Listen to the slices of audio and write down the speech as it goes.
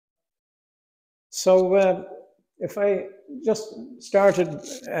So if I just started,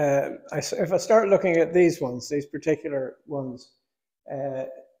 if I start looking at these ones, these particular ones, uh,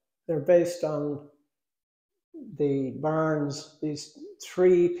 they're based on the barns, these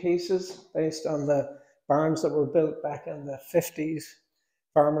three pieces based on the barns that were built back in the 50s.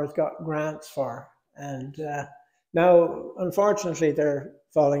 Farmers got grants for. And now, unfortunately, they're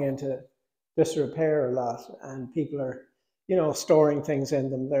falling into disrepair a lot, and people are, storing things in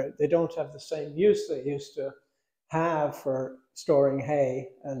them. They don't have the same use they used to have for storing hay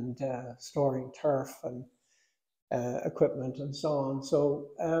and storing turf and equipment and so on. So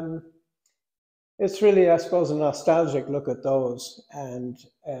it's really, I suppose, a nostalgic look at those. And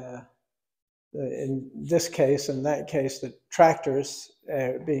in this case, in that case, the tractors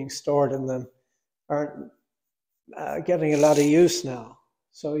being stored in them aren't getting a lot of use now.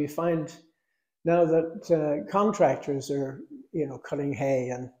 So you find now that contractors are, cutting hay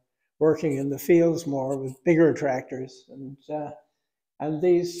and working in the fields more with bigger tractors, and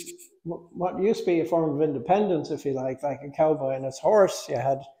these, what used to be a form of independence, if you like a cowboy and his horse. You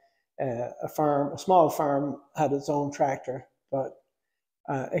had a small farm had its own tractor, but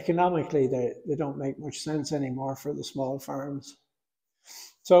economically they don't make much sense anymore for the small farms.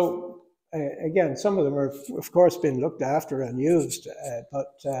 So again, some of them are, of course, been looked after and used,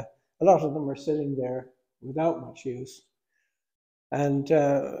 but a lot of them are sitting there without much use. And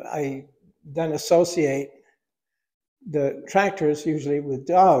I then associate the tractors usually with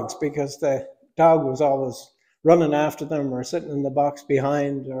dogs, because the dog was always running after them or sitting in the box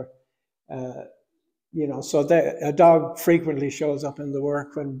behind, or so a dog frequently shows up in the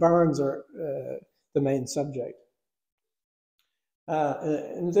work when barns are the main subject.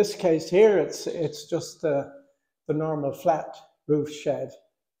 In this case here, it's just the normal flat roof shed,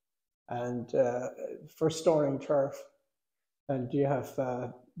 and for storing turf, and you have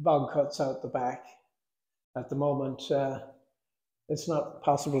bog cuts out the back. At the moment, it's not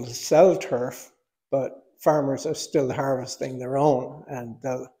possible to sell turf, but farmers are still harvesting their own, and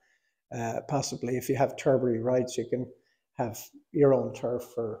they'll possibly, if you have turbary rights, you can have your own turf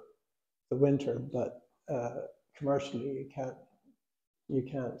for the winter, but commercially you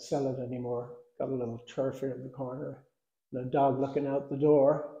can't sell it anymore. Got a little turf here in the corner, and a dog looking out the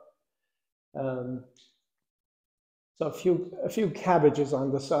door. So a few cabbages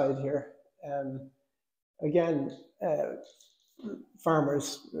on the side here. Again,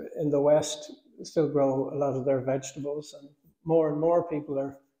 farmers in the West still grow a lot of their vegetables, and more people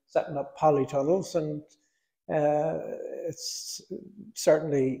are setting up polytunnels, and it's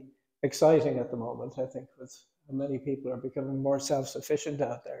certainly exciting at the moment, I think, with how many people are becoming more self-sufficient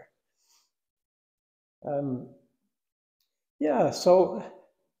out there. Yeah, so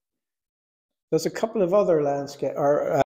there's a couple of other landscape or